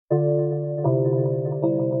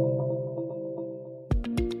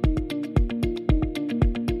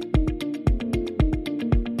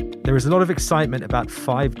is a lot of excitement about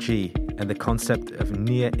 5G and the concept of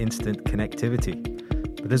near-instant connectivity.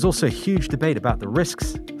 But there's also a huge debate about the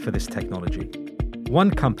risks for this technology. One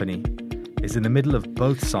company is in the middle of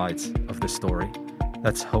both sides of the story.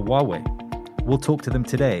 That's Huawei. We'll talk to them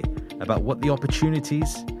today about what the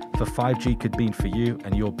opportunities for 5G could mean for you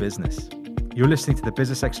and your business. You're listening to the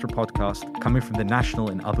Business Extra podcast coming from the National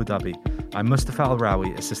in Abu Dhabi. I'm Mustafa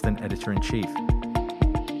Al-Rawi, Assistant Editor-in-Chief.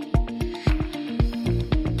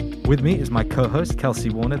 With me is my co-host, Kelsey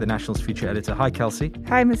Warner, the National's Feature Editor. Hi, Kelsey.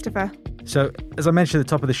 Hi, Mustafa. So, as I mentioned at the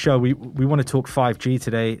top of the show, we want to talk 5G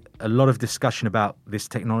today. A lot of discussion about this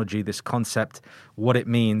technology, this concept, what it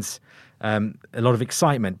means, a lot of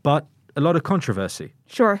excitement, but a lot of controversy.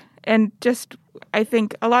 Sure. And just, I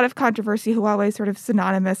think, a lot of controversy. Huawei is sort of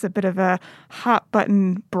synonymous, a bit of a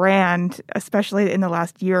hot-button brand, especially in the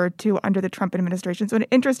last year or two under the Trump administration. So an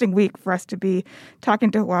interesting week for us to be talking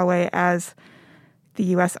to Huawei as the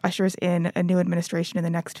U.S. ushers in a new administration in the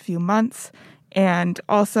next few months. And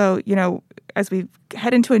also, you know, as we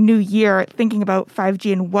head into a new year, thinking about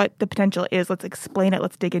 5G and what the potential is, let's explain it,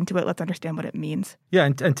 let's dig into it, let's understand what it means. Yeah,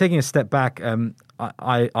 and taking a step back,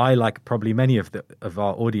 I like probably many of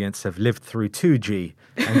our audience, have lived through 2G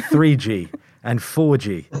and 3G and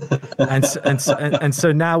 4G, and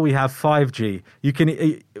so now we have 5G. You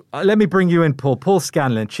can let me bring you in, Paul. Paul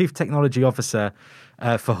Scanlon, Chief Technology Officer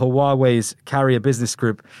for Huawei's Carrier Business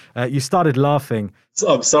Group. You started laughing.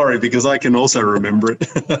 I'm sorry, because I can also remember it.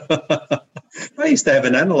 I used to have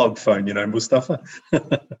an analog phone, you know, Mustafa.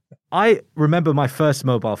 I remember my first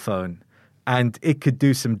mobile phone, and it could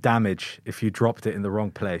do some damage if you dropped it in the wrong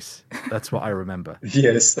place. That's what I remember.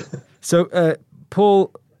 Yes. So,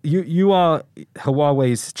 Paul, you are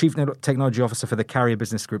Huawei's Chief Technology Officer for the Carrier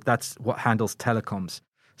Business Group. That's what handles telecoms.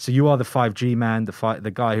 So you are the 5G man,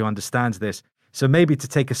 the guy who understands this. So maybe to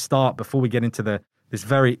take a start before we get into this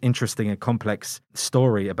very interesting and complex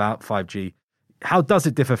story about 5G, how does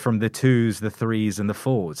it differ from the 2s, the 3s, and the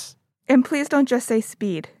 4s? And please don't just say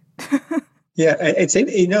speed. Yeah, it's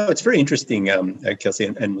very interesting, Kelsey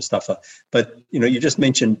and Mustafa. But you just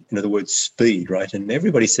mentioned the word speed, right? And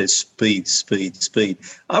everybody says speed, speed, speed.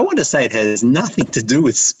 I want to say it has nothing to do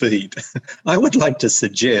with speed. I would like to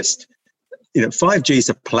suggest, 5G is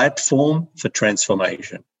a platform for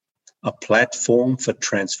transformation. A platform for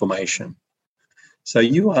transformation. So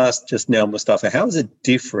you asked just now, Mustafa, how is it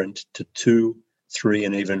different to 2, 3,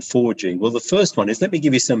 and even 4G? Well, the first one is, let me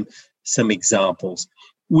give you some examples.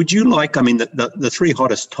 Would you like, the three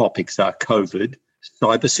hottest topics are COVID,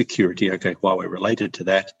 cybersecurity, okay, Huawei related to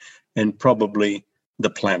that, and probably the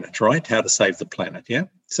planet, right? How to save the planet, yeah?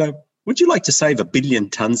 So would you like to save 1 billion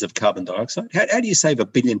tons of carbon dioxide? How do you save 1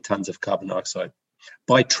 billion tons of carbon dioxide?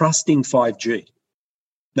 By trusting 5G.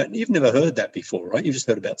 Now, you've never heard that before, right? You've just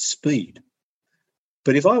heard about speed.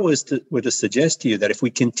 But if I were to suggest to you that if we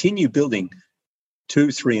continue building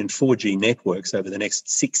 2, 3, and 4G networks over the next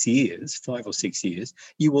 6 years, 5 or 6 years,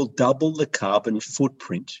 you will double the carbon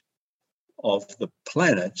footprint of the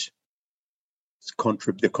planet,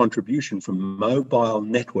 the contribution from mobile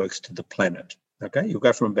networks to the planet. Okay, you'll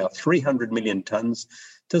go from about 300 million tons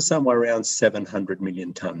to somewhere around 700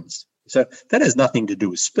 million tons. So that has nothing to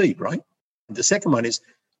do with speed, right? The second one is,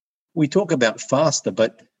 we talk about faster,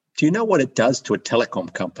 but do you know what it does to a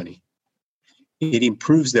telecom company? It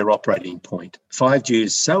improves their operating point. 5G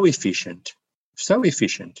is so efficient.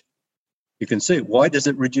 You can see, why does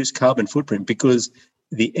it reduce carbon footprint? Because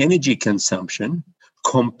the energy consumption,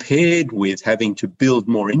 compared with having to build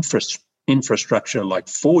more infrastructure like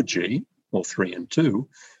 4G or 3 and 2,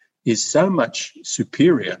 is so much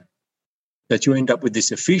superior that you end up with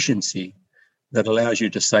this efficiency that allows you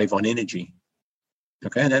to save on energy.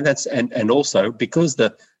 Okay, and also because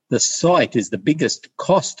the site is the biggest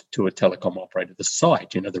cost to a telecom operator, the site,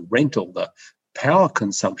 the rental, the power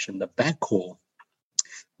consumption, the backhaul.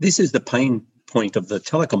 This is the pain point of the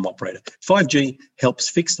telecom operator. 5G helps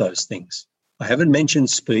fix those things. I haven't mentioned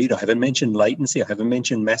speed, I haven't mentioned latency, I haven't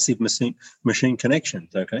mentioned massive machine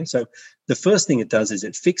connections, okay? So the first thing it does is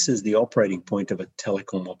it fixes the operating point of a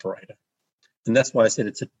telecom operator. And that's why I said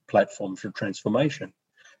it's a platform for transformation.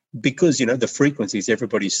 Because, the frequencies,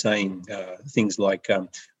 everybody's saying things like,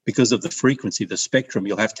 because of the frequency, the spectrum,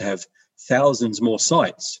 you'll have to have thousands more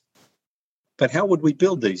sites. But how would we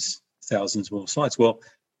build these thousands more sites? Well,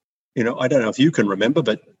 I don't know if you can remember,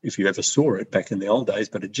 but if you ever saw it back in the old days,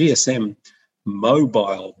 but a GSM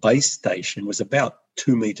mobile base station was about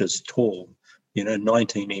 2 meters tall,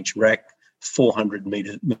 19-inch rack, 400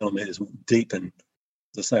 millimeters deep, and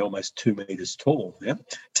as I say, almost 2 meters tall. Yeah.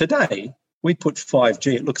 Today, we put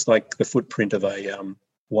 5G, it looks like the footprint of a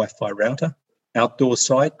Wi-Fi router. Outdoor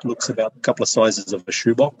site looks about a couple of sizes of a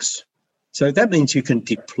shoebox. So that means you can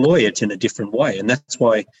deploy it in a different way. And that's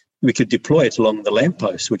why we could deploy it along the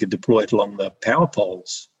lampposts. We could deploy it along the power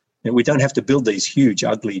poles. And we don't have to build these huge,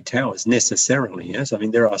 ugly towers necessarily. Yes, I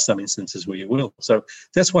mean, there are some instances where you will. So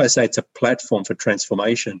that's why I say it's a platform for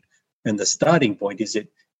transformation. And the starting point is it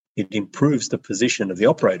improves the position of the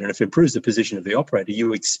operator. And if it improves the position of the operator,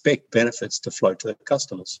 you expect benefits to flow to the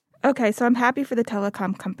customers. Okay, so I'm happy for the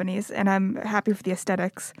telecom companies and I'm happy for the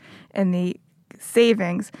aesthetics and the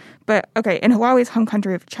savings. But okay, in Huawei's home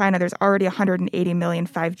country of China, there's already 180 million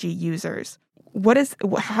 5G users. What does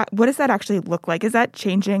that actually look like? Is that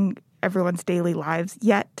changing everyone's daily lives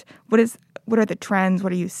yet? What are the trends?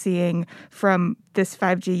 What are you seeing from this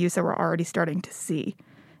 5G use that we're already starting to see?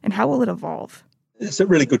 And how will it evolve? It's a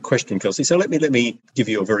really good question, Kelsey. So let me give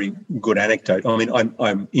you a very good anecdote. I mean,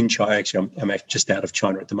 I'm in China. Actually, I'm just out of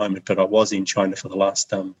China at the moment, but I was in China for the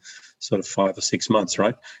last sort of 5 or 6 months,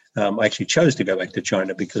 right? I actually chose to go back to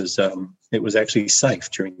China because it was actually safe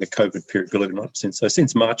during the COVID period, believe it or not.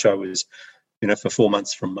 Since March, I was, for 4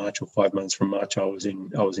 months from March or 5 months from March, I was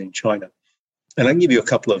in China. And I can give you a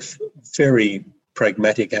couple of very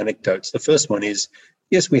pragmatic anecdotes. The first one is,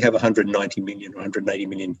 yes, we have 190 million or 180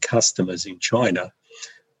 million customers in China,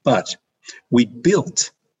 but we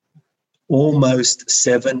built almost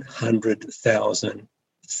 700,000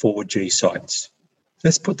 4G sites.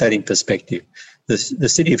 Let's put that in perspective. The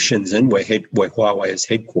city of Shenzhen, where Huawei is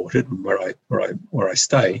headquartered and where I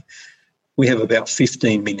stay, we have about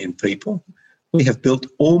 15 million people. We have built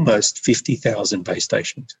almost 50,000 base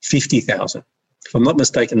stations. 50,000. If I'm not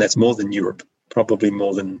mistaken, that's more than Europe, probably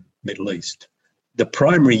more than Middle East. The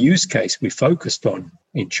primary use case we focused on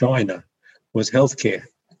in China was healthcare.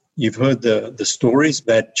 You've heard the stories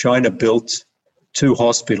that China built 2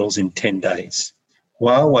 hospitals in 10 days.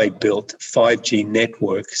 Huawei built 5G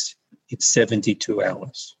networks in 72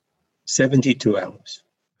 hours. 72 hours.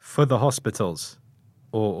 For the hospitals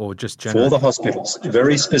or just generally? For the hospitals.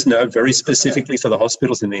 Very specifically for the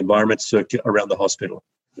hospitals and the environment around the hospital.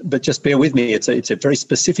 But just bear with me, it's a very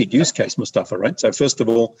specific use case, Mustafa, right? So first of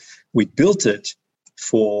all, we built it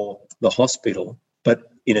for the hospital,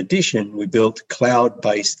 but in addition, we built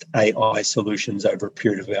cloud-based AI solutions over a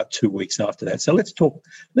period of about 2 weeks after that. So let's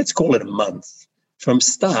call it a month. From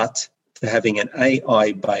start to having an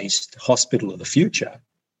AI-based hospital of the future,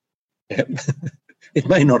 it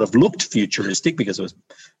may not have looked futuristic because it was,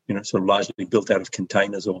 sort of largely built out of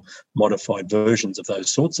containers or modified versions of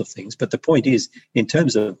those sorts of things. But the point is, in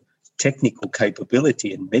terms of technical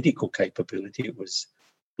capability and medical capability, it was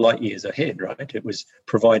light years ahead, right? It was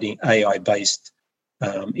providing AI-based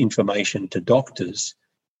information to doctors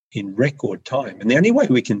in record time. And the only way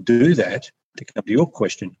we can do that, to come to your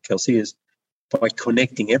question, Kelsey, is by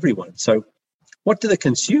connecting everyone. So what do the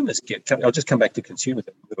consumers get? I'll just come back to consumers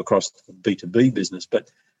and move across to the B2B business. But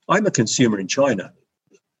I'm a consumer in China,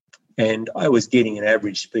 and I was getting an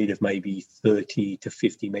average speed of maybe 30 to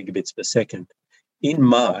 50 megabits per second. In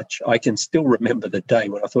March, I can still remember the day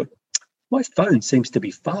when I thought, my phone seems to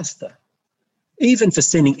be faster. Even for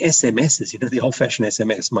sending SMSs, the old-fashioned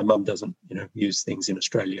SMS. My mum doesn't, use things in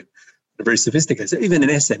Australia. They're very sophisticated. So even an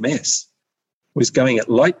SMS was going at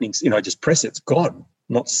lightning. I just press it, it's gone.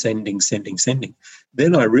 Not sending.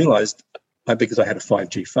 Then I realized, because I had a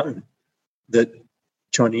 5G phone, that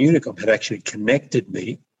China Unicom had actually connected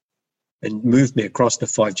me and moved me across to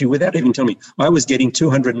 5G without even telling me. I was getting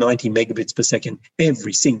 290 megabits per second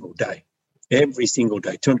every single day.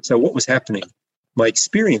 So what was happening? My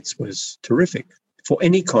experience was terrific for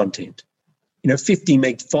any content. 50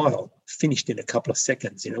 meg file finished in a couple of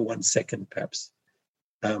seconds, 1 second perhaps.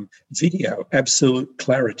 Video, absolute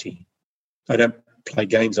clarity. I don't play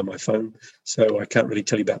games on my phone, so I can't really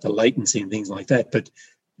tell you about the latency and things like that. But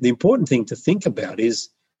the important thing to think about is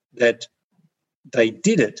that they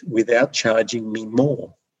did it without charging me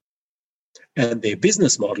more. And their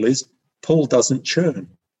business model is Paul doesn't churn.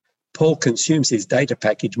 Paul consumes his data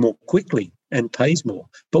package more quickly and pays more.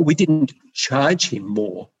 But we didn't charge him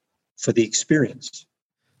more for the experience.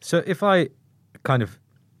 So if I kind of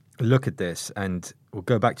look at this, and we'll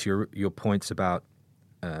go back to your points about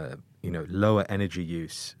lower energy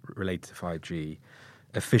use related to 5G,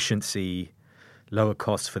 efficiency, lower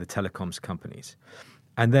costs for the telecoms companies.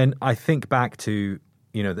 And then I think back to,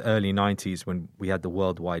 the early 90s when we had the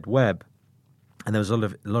World Wide Web, and there was a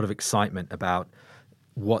lot of excitement about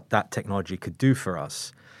what that technology could do for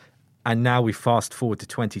us. And now we fast forward to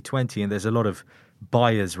 2020 and there's a lot of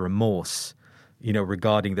buyer's remorse,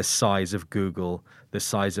 regarding the size of Google, the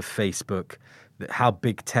size of Facebook, how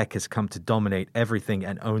big tech has come to dominate everything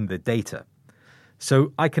and own the data.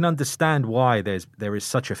 So I can understand why there is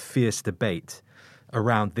such a fierce debate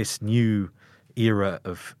around this new era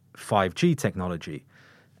of 5G technology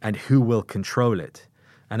and who will control it.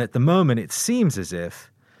 And at the moment, it seems as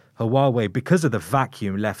if Huawei, because of the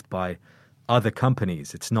vacuum left by other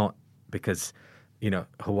companies, it's not because,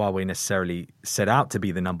 Huawei necessarily set out to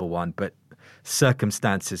be the number one, but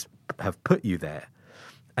circumstances have put you there.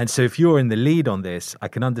 And so if you're in the lead on this, I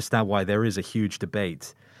can understand why there is a huge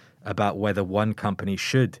debate about whether one company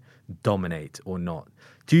should dominate or not.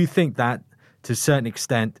 Do you think that, to a certain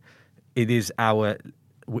extent, it is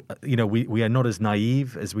we are not as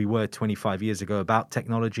naive as we were 25 years ago about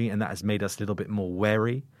technology, and that has made us a little bit more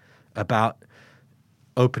wary about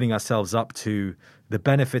opening ourselves up to the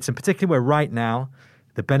benefits, and particularly where right now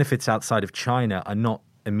the benefits outside of China are not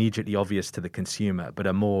immediately obvious to the consumer, but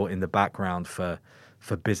are more in the background for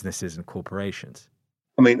businesses and corporations?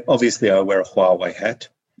 I mean, obviously I wear a Huawei hat.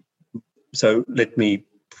 So let me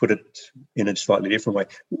put it in a slightly different way.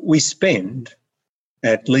 We spend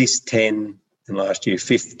at least 10, and last year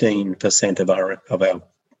 15% of our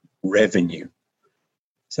revenue.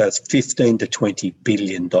 So it's $15 to $20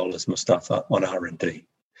 billion, Mustafa, on R&D.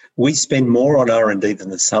 We spend more on R&D than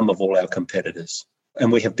the sum of all our competitors.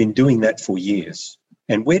 And we have been doing that for years.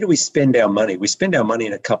 And where do we spend our money? We spend our money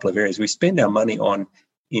in a couple of areas. We spend our money on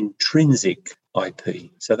intrinsic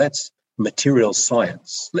IP. So that's material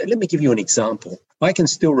science. Let me give you an example. I can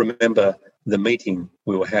still remember the meeting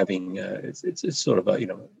we were having. It's sort of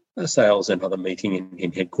a sales and other meeting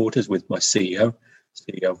in headquarters with my CEO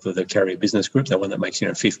for the Carrier Business Group, the one that makes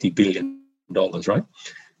 $50 billion, right?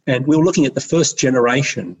 And we were looking at the first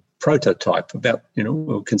generation prototype about, we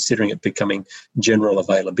were considering it becoming general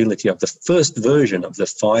availability of the first version of the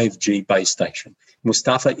 5G base station.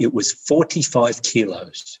 Mustafa, it was 45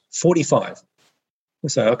 kilos, 45. I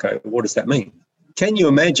say, okay, what does that mean? Can you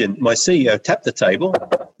imagine my CEO tapped the table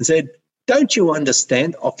and said, don't you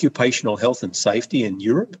understand occupational health and safety in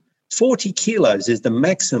Europe? 40 kilos is the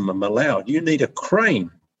maximum allowed. You need a crane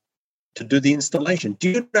to do the installation. Do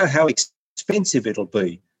you know how expensive it'll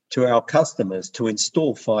be to our customers to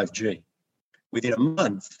install 5G? Within a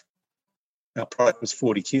month, our product was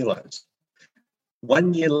 40 kilos.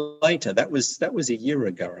 1 year later, that was a year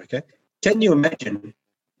ago, okay? Can you imagine,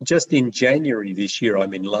 just in January this year,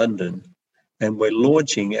 I'm in London, and we're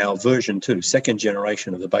launching our version 2, second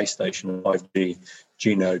generation of the base station 5G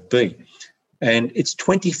G-Node B. And it's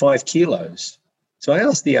 25 kilos. So I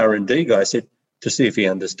asked the R&D guy, I said, to see if he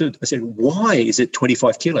understood. I said, why is it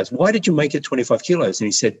 25 kilos? Why did you make it 25 kilos? And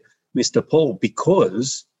he said, Mr. Paul,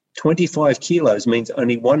 because 25 kilos means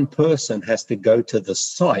only one person has to go to the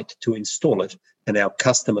site to install it, and our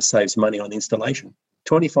customer saves money on installation.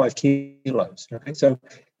 25 kilos. Okay? So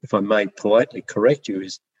if I may politely correct you,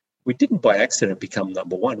 is we didn't by accident become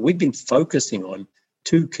number one. We've been focusing on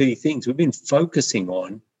two key things. We've been focusing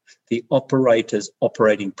on the operator's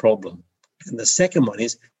operating problem. And the second one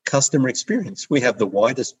is customer experience. We have the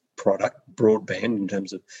widest product, broadband, in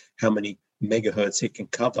terms of how many megahertz it can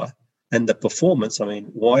cover. And the performance,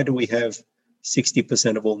 why do we have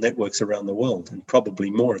 60% of all networks around the world, and probably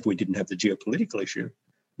more if we didn't have the geopolitical issue?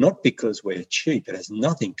 Not because we're cheap. It has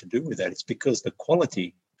nothing to do with that. It's because the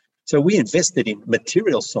quality. So we invested in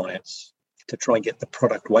material science to try and get the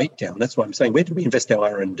product weight down. That's why I'm saying, where do we invest our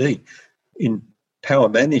R&D? In power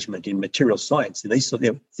management, in material science, and these sort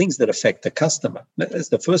of things that affect the customer. That's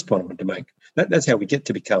the first point I want to make. That's how we get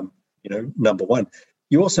to become, number one.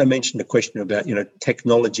 You also mentioned a question about,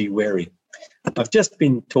 technology wary. I've just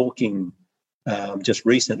been talking just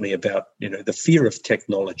recently about, the fear of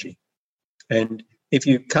technology. And if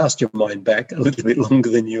you cast your mind back a little bit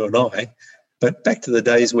longer than you and I, but back to the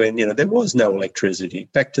days when, there was no electricity,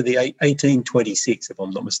 back to the 1826, if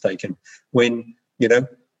I'm not mistaken, when,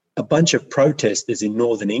 a bunch of protesters in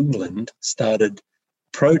northern England started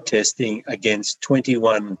protesting against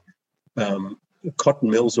 21 cotton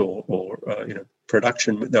mills or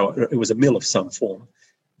production. No, it was a mill of some form,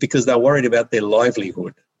 because they were worried about their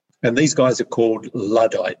livelihood. And these guys are called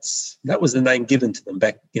Luddites. That was the name given to them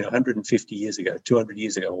back, 150 years ago, 200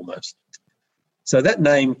 years ago almost. So that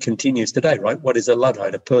name continues today, right? What is a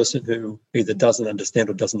Luddite? A person who either doesn't understand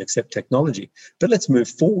or doesn't accept technology. But let's move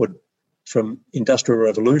forward from industrial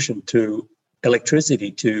revolution to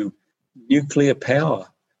electricity to nuclear power.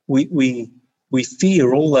 We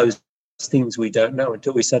fear all those things we don't know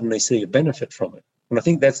until we suddenly see a benefit from it. And I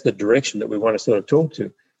think that's the direction that we want to sort of talk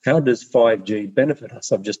to. How does 5G benefit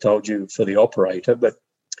us? I've just told you for the operator, but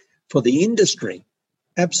for the industry,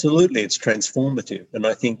 absolutely it's transformative. And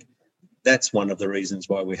I think that's one of the reasons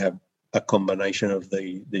why we have a combination of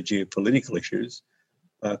the geopolitical issues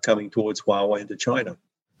coming towards Huawei into China.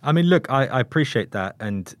 Look, I appreciate that.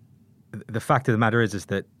 And the fact of the matter is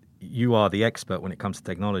that you are the expert when it comes to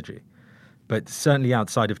technology. But certainly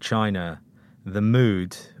outside of China, the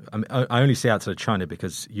mood, I only say outside of China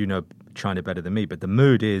because you know China better than me, but the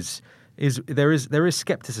mood is there is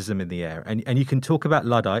skepticism in the air. And you can talk about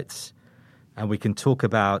Luddites, and we can talk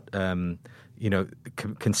about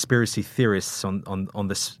conspiracy theorists on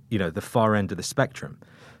this, the far end of the spectrum.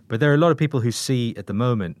 But there are a lot of people who see at the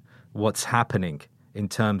moment what's happening in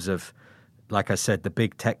terms of, like I said, the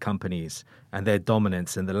big tech companies and their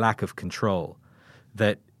dominance and the lack of control.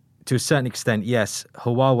 That to a certain extent, yes,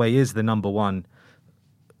 Huawei is the number one,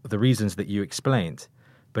 the reasons that you explained.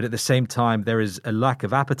 But at the same time, there is a lack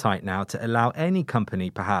of appetite now to allow any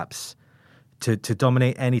company perhaps to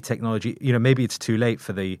dominate any technology. Maybe it's too late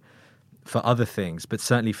for other things, but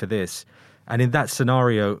certainly for this. And in that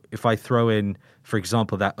scenario, if I throw in, for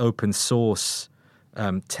example, that open source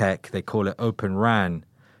tech, they call it Open RAN,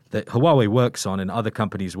 that Huawei works on and other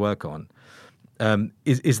companies work on,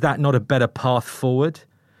 is that not a better path forward,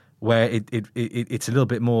 where it's a little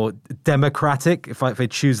bit more democratic, if I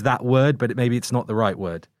choose that word, but maybe it's not the right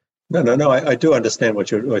word? No. I do understand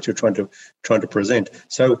what you're trying to present.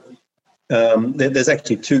 So there's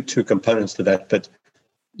actually two components to that, but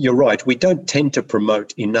you're right. We don't tend to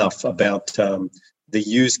promote enough about the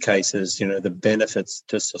use cases, the benefits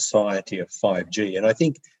to society of 5G. And I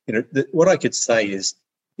think, what I could say is,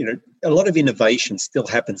 a lot of innovation still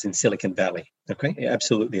happens in Silicon Valley. Okay,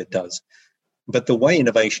 absolutely it does. But the way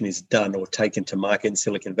innovation is done or taken to market in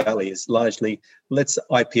Silicon Valley is largely, let's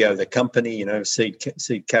IPO the company, seed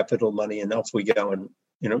capital money, and off we go. And,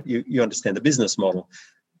 you understand the business model.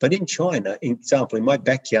 But in China, example, in my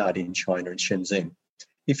backyard in China, in Shenzhen,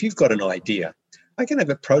 if you've got an idea, I can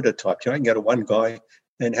have a prototype. I can go to one guy,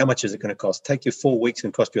 and how much is it going to cost? Take you 4 weeks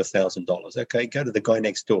and cost you $1,000. Okay, go to the guy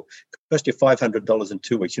next door. Cost you $500 in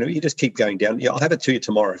 2 weeks. You just keep going down. Yeah, I'll have it to you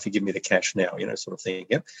tomorrow if you give me the cash now, sort of thing.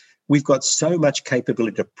 Yeah, we've got so much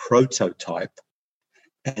capability to prototype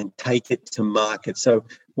and take it to market. So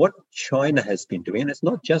what China has been doing, and it's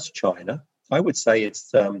not just China, I would say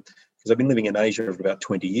it's, because I've been living in Asia for about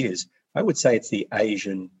 20 years, I would say it's the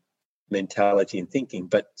Asian mentality and thinking,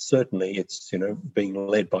 but certainly it's, being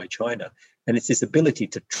led by China. And it's this ability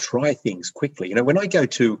to try things quickly. When I go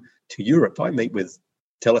to Europe, I meet with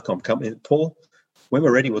telecom companies. Paul, when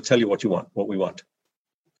we're ready, we'll tell you what we want.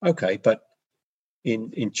 Okay, but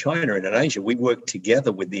in China and in Asia, we work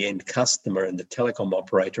together with the end customer and the telecom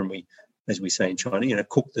operator, and we, as we say in China,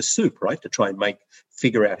 cook the soup, right, to try and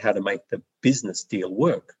figure out how to make the business deal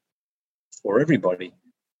work for everybody.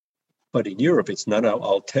 But in Europe, it's no,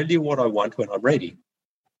 I'll tell you what I want when I'm ready.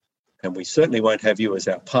 And we certainly won't have you as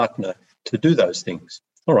our partner to do those things.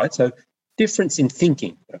 All right, so difference in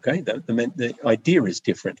thinking, okay? The idea is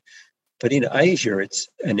different. But in Asia,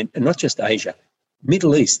 and not just Asia,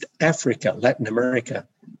 Middle East, Africa, Latin America,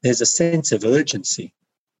 there's a sense of urgency.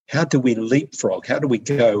 How do we leapfrog? How do we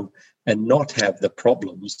go and not have the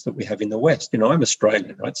problems that we have in the West? I'm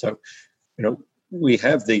Australian, right? So, we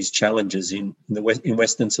have these challenges in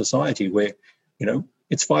Western society where,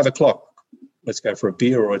 it's 5 o'clock, let's go for a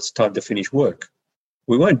beer, or it's time to finish work.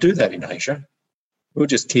 We won't do that in Asia. We'll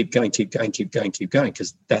just keep going,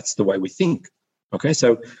 because that's the way we think. Okay,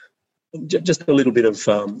 so just a little bit of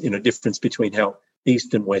difference between how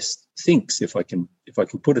East and West thinks, if I can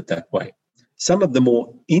put it that way. Some of the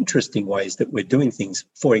more interesting ways that we're doing things,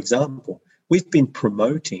 for example, we've been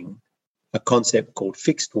promoting a concept called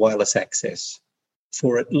fixed wireless access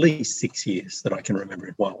for at least 6 years that I can remember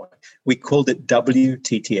in Huawei. We called it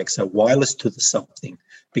WTTX, so wireless to the something,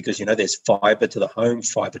 because, there's fiber to the home,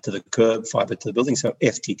 fiber to the curb, fiber to the building, so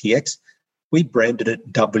FTTX. We branded it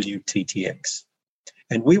WTTX.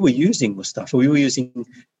 And we were using, Mustafa, 2.3,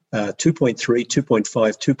 2.5,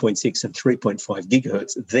 2.6, and 3.5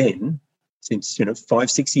 gigahertz then, since,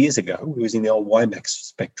 5-6 years ago. We were using the old WiMAX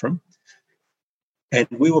spectrum. And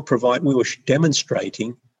we were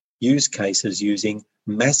demonstrating use cases using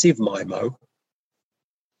massive MIMO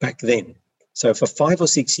back then. So for 5 or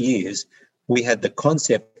 6 years, we had the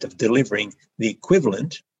concept of delivering the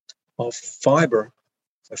equivalent of fiber-like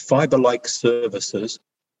services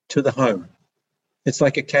to the home. It's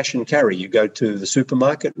like a cash and carry. You go to the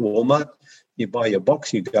supermarket, Walmart, you buy your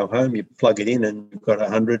box, you go home, you plug it in, and you've got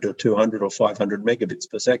 100 or 200 or 500 megabits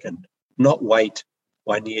per second. Not wait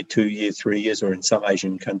 1 year, 2 years, 3 years, or in some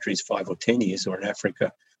Asian countries, 5 or 10 years, or in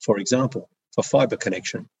Africa, for example, for fiber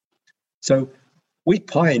connection. So we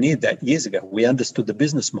pioneered that years ago. We understood the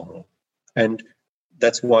business model. And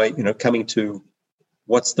that's why, coming to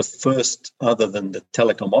what's the first, other than the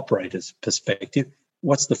telecom operator's perspective,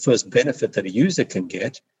 what's the first benefit that a user can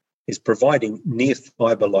get is providing near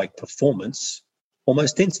fiber-like performance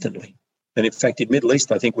almost instantly. And in fact, in Middle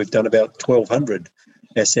East, I think we've done about 1,200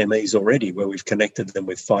 SMEs already, where we've connected them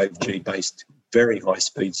with 5G-based, very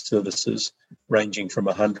high-speed services ranging from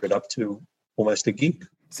 100 up to almost a gig.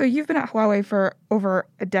 So you've been at Huawei for over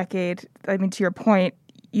a decade. I mean, to your point,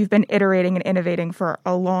 you've been iterating and innovating for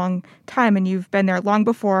a long time, and you've been there long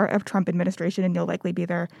before a Trump administration, and you'll likely be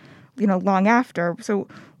there, long after. So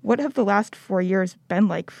what have the last 4 years been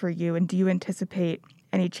like for you, and do you anticipate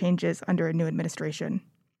any changes under a new administration?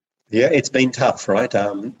 Yeah, it's been tough, right?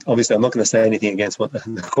 Obviously, I'm not going to say anything against what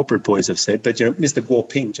the corporate boys have said, but Mr. Guo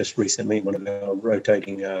Ping just recently, one of our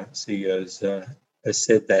rotating CEOs, has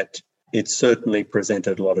said that it certainly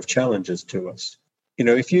presented a lot of challenges to us.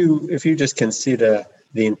 If you just consider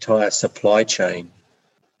the entire supply chain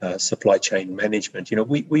management,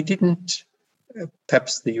 we didn't.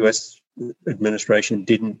 Perhaps the US administration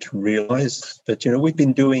didn't realise, but we've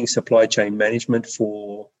been doing supply chain management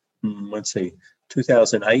for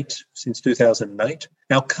 2008, since 2008.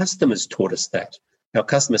 Our customers taught us that. Our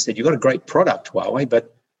customers said, you've got a great product, Huawei,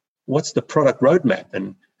 but what's the product roadmap?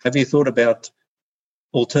 And have you thought about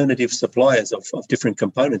alternative suppliers of different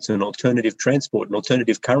components and alternative transport and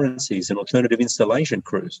alternative currencies and alternative installation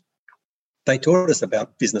crews? They taught us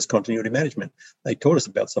about business continuity management. They taught us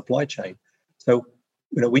about supply chain. So,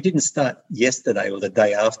 we didn't start yesterday or the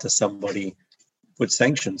day after somebody put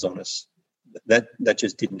sanctions on us. That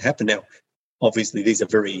just didn't happen. Now, obviously, these are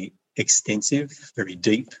very extensive, very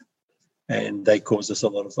deep, and they cause us a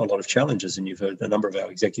lot of challenges. And you've heard a number of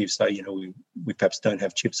our executives say, we perhaps don't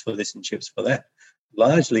have chips for this and chips for that.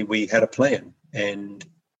 Largely, we had a plan, and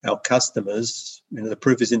our customers, the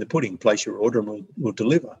proof is in the pudding. Place your order and we'll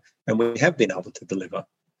deliver. And we have been able to deliver.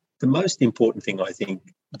 The most important thing, I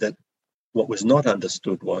think, that what was not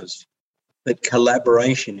understood was that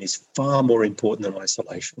collaboration is far more important than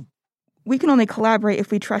isolation. We can only collaborate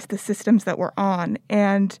if we trust the systems that we're on.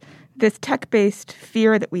 And this tech-based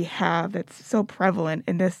fear that we have that's so prevalent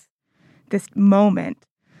in this moment,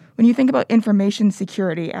 when you think about information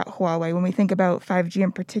security at Huawei, when we think about 5G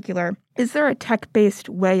in particular, is there a tech-based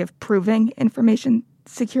way of proving information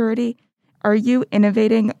security? Are you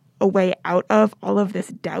innovating a way out of all of this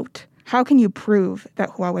doubt? How can you prove that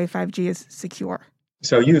Huawei 5G is secure?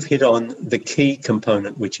 So you've hit on the key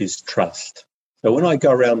component, which is trust. So when I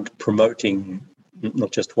go around promoting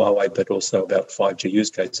not just Huawei, but also about 5G use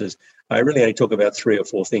cases, I really only talk about 3 or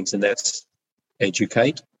 4 things, and that's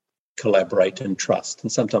educate, collaborate, and trust.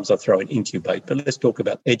 And sometimes I throw in incubate, but let's talk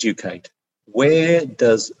about educate. Where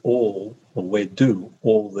does all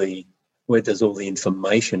the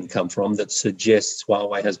information come from that suggests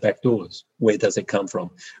Huawei has backdoors? Where does it come from?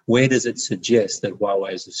 Where does it suggest that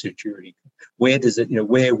Huawei is a security? Where does it,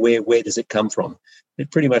 where does it come from? It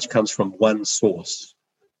pretty much comes from one source.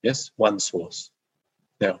 Yes, one source.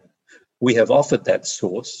 Now, we have offered that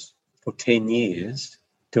source for 10 years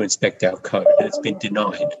to inspect our code, and it's been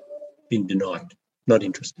denied. Not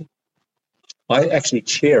interested. I actually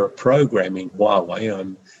chair a program in Huawei.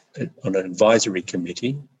 I'm on an advisory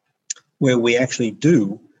committee where we actually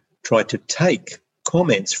do try to take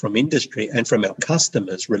comments from industry and from our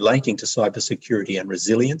customers relating to cybersecurity and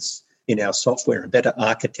resilience in our software and better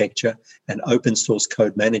architecture and open source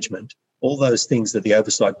code management, all those things that the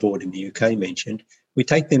Oversight Board in the UK mentioned, we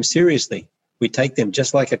take them seriously. We take them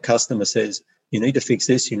just like a customer says, you need to fix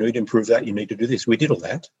this, you need to improve that, you need to do this. We did all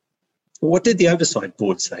that. But what did the Oversight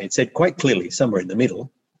Board say? It said quite clearly, somewhere in the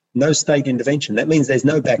middle, no state intervention. That means there's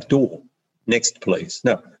no back door. Next, please.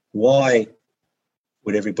 No. Why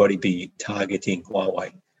would everybody be targeting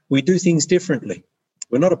Huawei? We do things differently.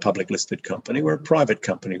 We're not a public listed company. We're a private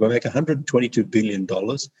company. We make $122 billion,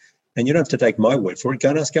 and you don't have to take my word for it. Go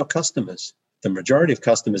and ask our customers. The majority of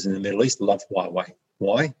customers in the Middle East love Huawei.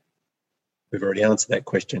 Why? We've already answered that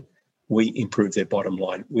question. We improve their bottom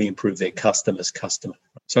line. We improve their customer's customer.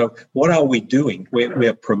 So what are we doing? We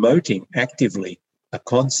are promoting actively a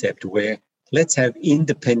concept where let's have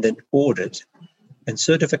independent audit and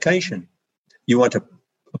certification. You want a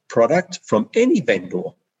product from any vendor.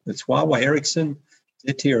 It's Huawei, Ericsson,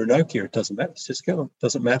 ZTE or Nokia, it doesn't matter. Cisco, it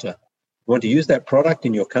doesn't matter. You want to use that product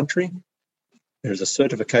in your country? There's a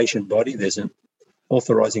certification body, there's an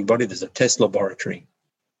authorizing body, there's a test laboratory.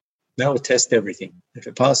 They'll test everything. If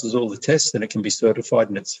it passes all the tests, then it can be certified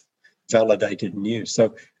and it's validated and used.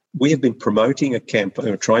 So we have been promoting a campaign,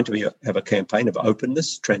 or trying to have a campaign of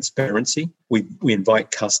openness, transparency. We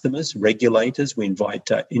invite customers, regulators, we invite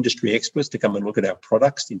industry experts to come and look at our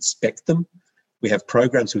products, inspect them. We have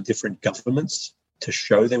programs with different governments to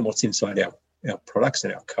show them what's inside our products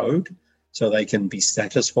and our code so they can be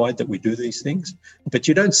satisfied that we do these things. But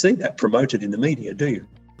you don't see that promoted in the media, do you?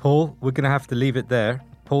 Paul, we're going to have to leave it there.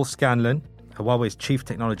 Paul Scanlon, Huawei's Chief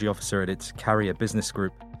Technology Officer at its Carrier Business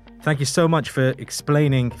Group. Thank you so much for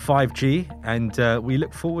explaining 5G, and we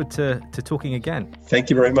look forward to talking again. Thank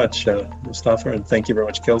you very much, Mustafa, and thank you very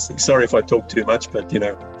much, Kelsey. Sorry if I talk too much, but,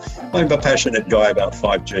 I'm a passionate guy about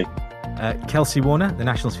 5G. Kelsey Warner, the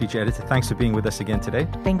National's feature editor, thanks for being with us again today.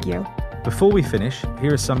 Thank you. Before we finish,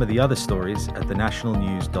 here are some of the other stories at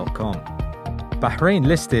thenationalnews.com.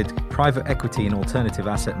 Bahrain-listed private equity and alternative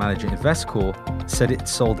asset manager Investcorp said it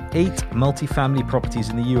sold 8 multifamily properties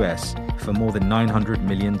in the US for more than $900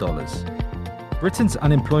 million. Britain's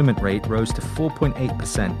unemployment rate rose to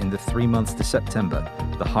 4.8% in the 3 months to September,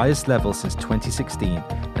 the highest level since 2016,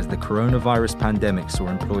 as the coronavirus pandemic saw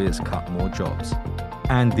employers cut more jobs.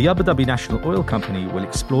 And the Abu Dhabi National Oil Company will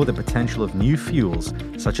explore the potential of new fuels,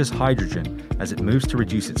 such as hydrogen, as it moves to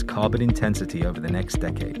reduce its carbon intensity over the next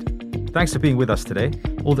decade. Thanks for being with us today.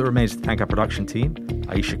 All that remains to thank our production team,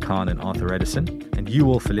 Aisha Khan and Arthur Edison, and you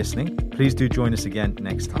all for listening. Please do join us again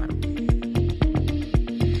next time.